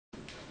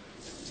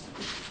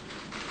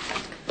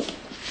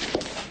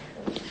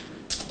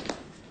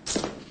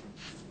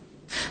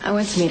I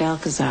went to meet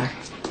Alcazar.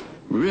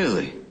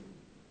 Really?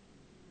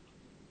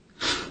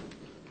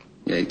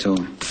 Yeah, he told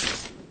me.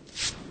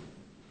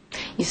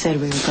 You said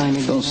we were going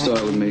to... Don't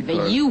start with me,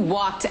 Carter. But you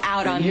walked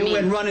out on me. You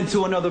went running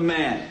to another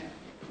man.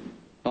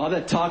 All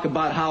that talk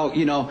about how,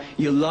 you know,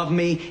 you love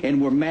me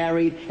and we're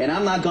married and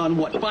I'm not gone,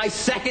 what, 5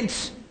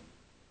 seconds?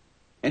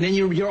 And then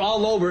you're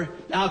all over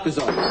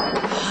Alcazar.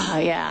 Oh,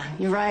 yeah,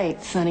 you're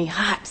right, Sonny.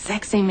 Hot,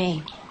 sexy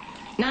me.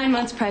 9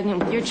 months pregnant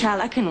with your child.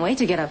 I couldn't wait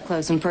to get up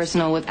close and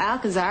personal with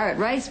Alcazar at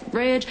Rice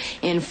Bridge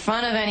in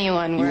front of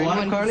anyone. You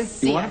want him, Carly?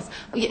 You want him?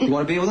 You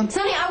want to be with him?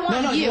 Sonny, I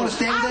want No, you. you want to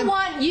stay with him? I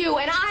want you,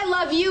 and I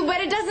love you, but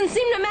it doesn't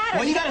seem to matter.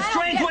 Well, you got a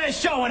strange way of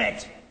showing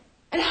it.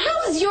 And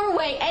how is your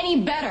way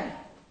any better?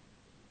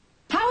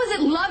 How is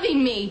it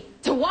loving me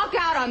to walk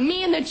out on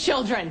me and the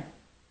children?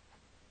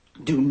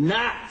 Do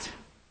not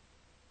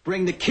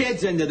bring the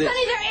kids into this.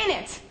 Sonny, they're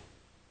in it.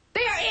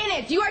 They are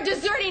in it. You are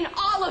deserting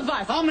all of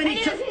us. How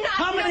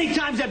many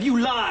times have you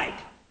lied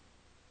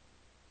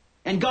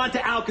and gone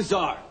to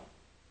Alcazar?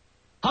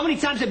 How many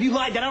times have you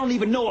lied that I don't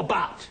even know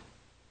about?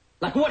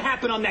 Like what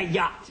happened on that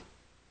yacht?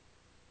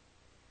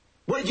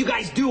 What did you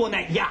guys do on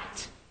that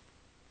yacht?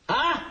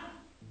 Huh?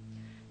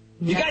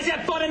 You guys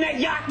have fun on that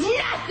yacht?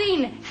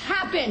 Nothing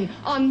happened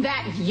on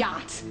that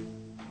yacht.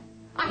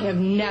 I have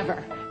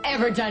never,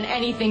 ever done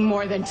anything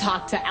more than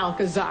talk to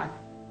Alcazar.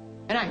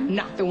 And I'm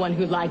not the one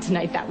who lied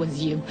tonight. That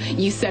was you.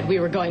 You said we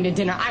were going to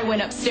dinner. I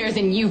went upstairs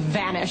and you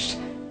vanished.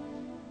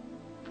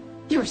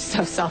 You're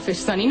so selfish,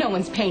 Sonny. No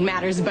one's pain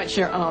matters but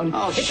your own.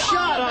 Oh, it's shut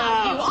all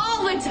about up. you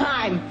all the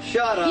time.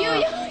 Shut up.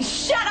 You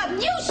shut up.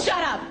 You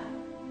shut up.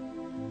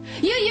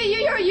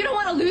 You don't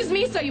want to lose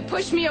me, so you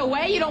push me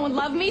away. You don't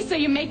love me, so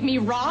you make me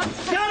wrong.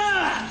 Shut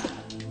up!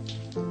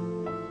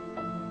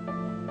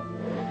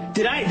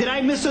 Did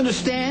I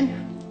misunderstand?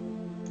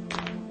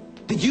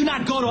 Did you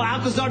not go to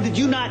Alcazar? Did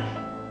you not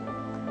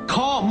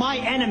call my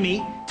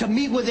enemy to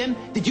meet with him?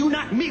 Did you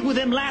not meet with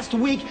him last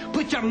week?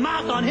 Put your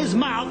mouth on his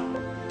mouth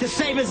to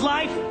save his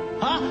life?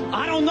 Huh?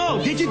 I don't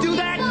know. Did you do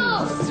that?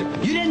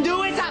 No! You didn't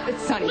do it? Stop it,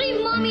 Sonny.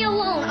 Leave Mommy alone!